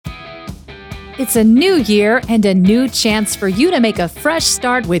It's a new year and a new chance for you to make a fresh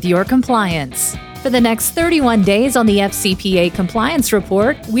start with your compliance. For the next 31 days on the FCPA Compliance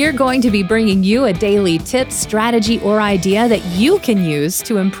Report, we're going to be bringing you a daily tip, strategy, or idea that you can use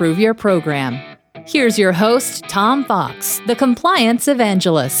to improve your program. Here's your host, Tom Fox, the Compliance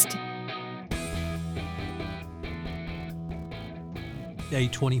Evangelist. Day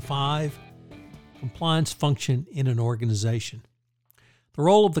 25, Compliance Function in an Organization. The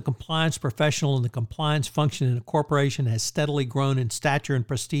role of the compliance professional in the compliance function in a corporation has steadily grown in stature and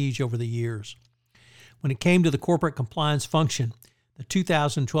prestige over the years. When it came to the corporate compliance function, the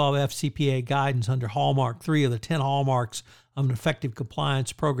 2012 FCPA guidance under Hallmark 3 of the 10 hallmarks of an effective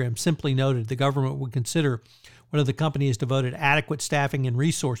compliance program simply noted the government would consider whether the company has devoted adequate staffing and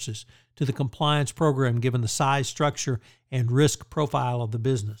resources to the compliance program given the size, structure, and risk profile of the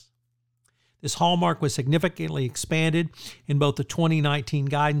business. This hallmark was significantly expanded in both the 2019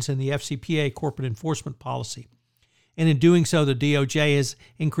 guidance and the FCPA corporate enforcement policy. And in doing so, the DOJ has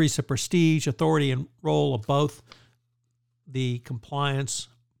increased the prestige, authority, and role of both the compliance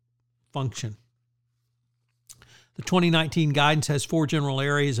function. The 2019 guidance has 4 general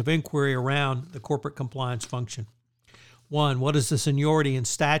areas of inquiry around the corporate compliance function. 1. What is the seniority and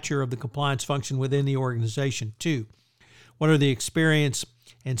stature of the compliance function within the organization? 2. What are the experience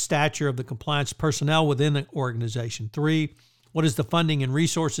and stature of the compliance personnel within the organization? 3. What is the funding and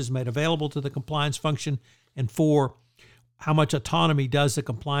resources made available to the compliance function? And 4. How much autonomy does the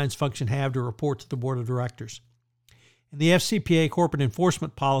compliance function have to report to the board of directors? In the FCPA corporate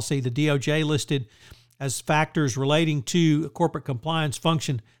enforcement policy, the DOJ listed as factors relating to a corporate compliance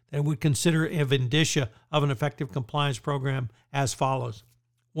function that we consider of indicia of an effective compliance program as follows.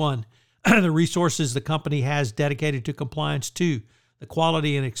 1. The resources the company has dedicated to compliance. 2. The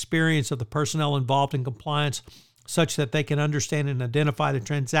quality and experience of the personnel involved in compliance such that they can understand and identify the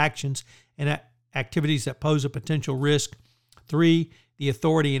transactions and activities that pose a potential risk. 3. The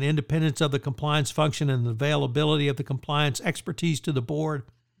authority and independence of the compliance function and the availability of the compliance expertise to the board.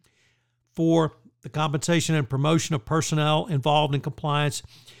 4. The compensation and promotion of personnel involved in compliance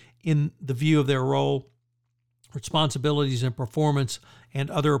in the view of their role, responsibilities, and performance,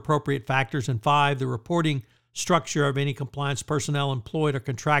 and other appropriate factors. And 5. The reporting structure of any compliance personnel employed or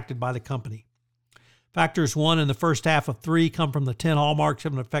contracted by the company. Factors 1 and the first half of 3 come from the 10 hallmarks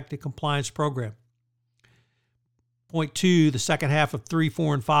of an effective compliance program. Point 2, the second half of 3,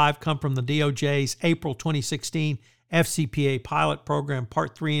 4, and 5 come from the DOJ's April 2016 FCPA pilot program,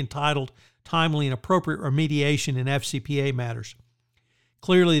 Part 3, entitled Timely and Appropriate Remediation in FCPA Matters.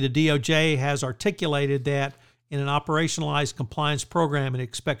 Clearly, the DOJ has articulated that in an operationalized compliance program, it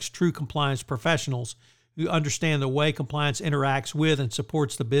expects true compliance professionals who understand the way compliance interacts with and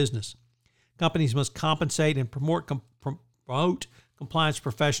supports the business. Companies must compensate and promote compliance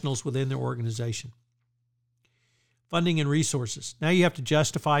professionals within their organization. Funding and resources. Now you have to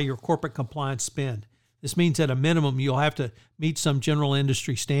justify your corporate compliance spend. This means at a minimum you'll have to meet some general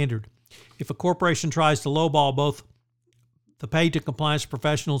industry standard. If a corporation tries to lowball both the pay to compliance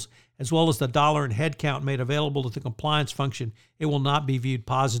professionals as well as the dollar and headcount made available to the compliance function, it will not be viewed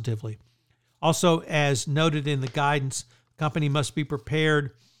positively. Also, as noted in the guidance, the company must be prepared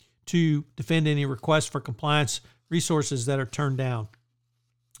to defend any requests for compliance resources that are turned down.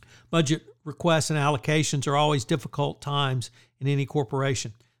 Budget requests and allocations are always difficult times in any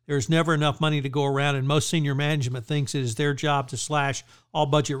corporation. There is never enough money to go around, and most senior management thinks it is their job to slash all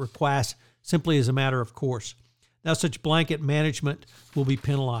budget requests simply as a matter of course. Now, such blanket management will be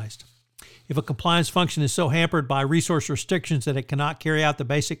penalized. If a compliance function is so hampered by resource restrictions that it cannot carry out the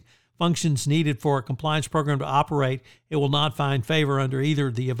basic functions needed for a compliance program to operate, it will not find favor under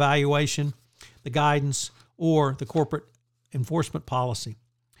either the evaluation, the guidance, or the corporate enforcement policy.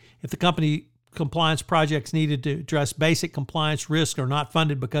 If the company compliance projects needed to address basic compliance risks are not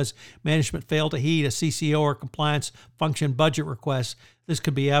funded because management failed to heed a CCO or compliance function budget request, this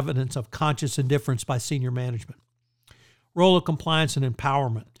could be evidence of conscious indifference by senior management. Role of compliance and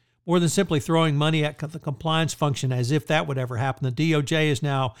empowerment. More than simply throwing money at the compliance function as if that would ever happen, the DOJ is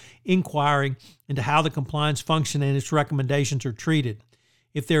now inquiring into how the compliance function and its recommendations are treated.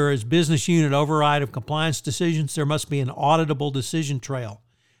 If there is business unit override of compliance decisions, there must be an auditable decision trail.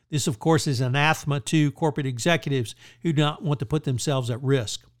 This, of course, is anathema to corporate executives who do not want to put themselves at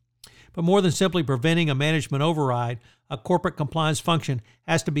risk. But more than simply preventing a management override, a corporate compliance function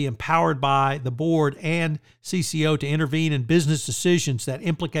has to be empowered by the board and CCO to intervene in business decisions that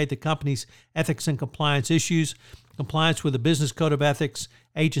implicate the company's ethics and compliance issues, compliance with the business code of ethics,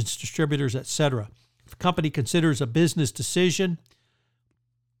 agents, distributors, etc. If a company considers a business decision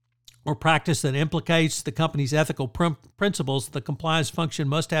or practice that implicates the company's ethical principles, the compliance function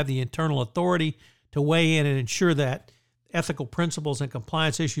must have the internal authority to weigh in and ensure that ethical principles and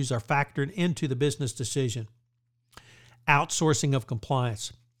compliance issues are factored into the business decision. Outsourcing of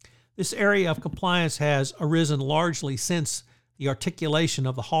compliance. This area of compliance has arisen largely since the articulation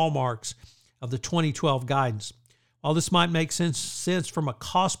of the hallmarks of the 2012 guidance. While this might make sense from a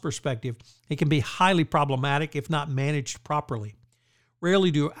cost perspective, it can be highly problematic if not managed properly.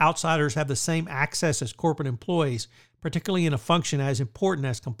 Rarely do outsiders have the same access as corporate employees, particularly in a function as important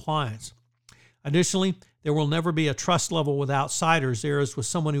as compliance. Additionally, there will never be a trust level with outsiders there is with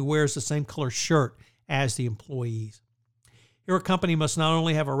someone who wears the same color shirt as the employees. Here, a company must not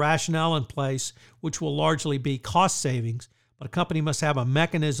only have a rationale in place, which will largely be cost savings, but a company must have a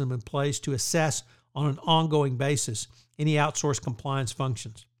mechanism in place to assess on an ongoing basis any outsourced compliance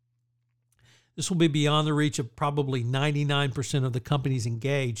functions. This will be beyond the reach of probably 99% of the companies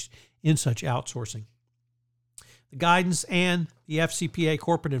engaged in such outsourcing. The guidance and the FCPA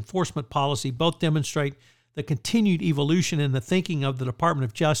corporate enforcement policy both demonstrate the continued evolution in the thinking of the Department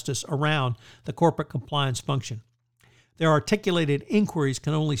of Justice around the corporate compliance function. Their articulated inquiries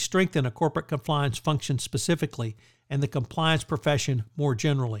can only strengthen a corporate compliance function specifically and the compliance profession more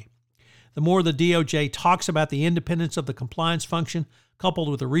generally. The more the DOJ talks about the independence of the compliance function, coupled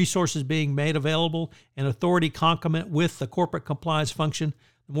with the resources being made available and authority concomitant with the corporate compliance function,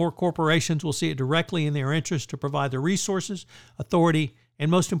 the more corporations will see it directly in their interest to provide the resources, authority,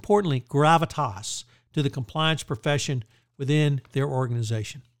 and most importantly, gravitas to the compliance profession within their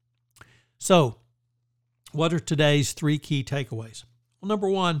organization. So, what are today's 3 key takeaways? Well, number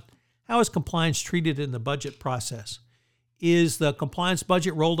one, how is compliance treated in the budget process? Is the compliance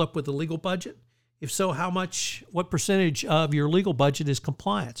budget rolled up with the legal budget? If so, what percentage of your legal budget is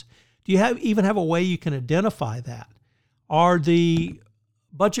compliance? Do you even have a way you can identify that? Are the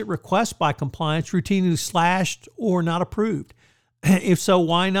budget requests by compliance routinely slashed or not approved? If so,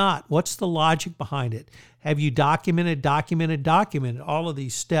 why not? What's the logic behind it? Have you documented all of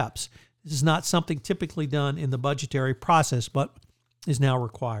these steps? This is not something typically done in the budgetary process, but is now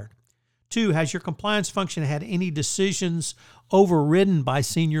required. 2, has your compliance function had any decisions overridden by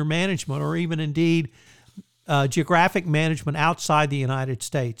senior management or even indeed geographic management outside the United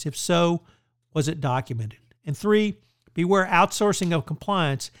States? If so, was it documented? And 3, beware outsourcing of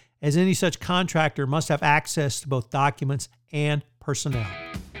compliance, as any such contractor must have access to both documents and personnel.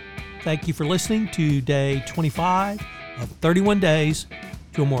 Thank you for listening to day 25 of 31 Days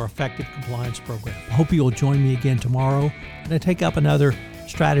to a More Effective Compliance Program. I hope you'll join me again tomorrow and I take up another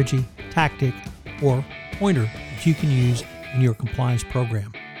strategy, tactic, or pointer that you can use in your compliance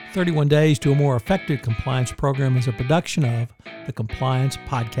program. 31 Days to a More Effective Compliance Program is a production of the Compliance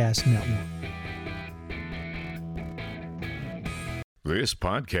Podcast Network. This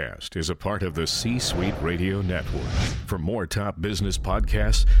podcast is a part of the C-Suite Radio Network. For more top business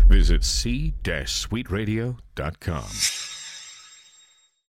podcasts, visit c-suiteradio.com.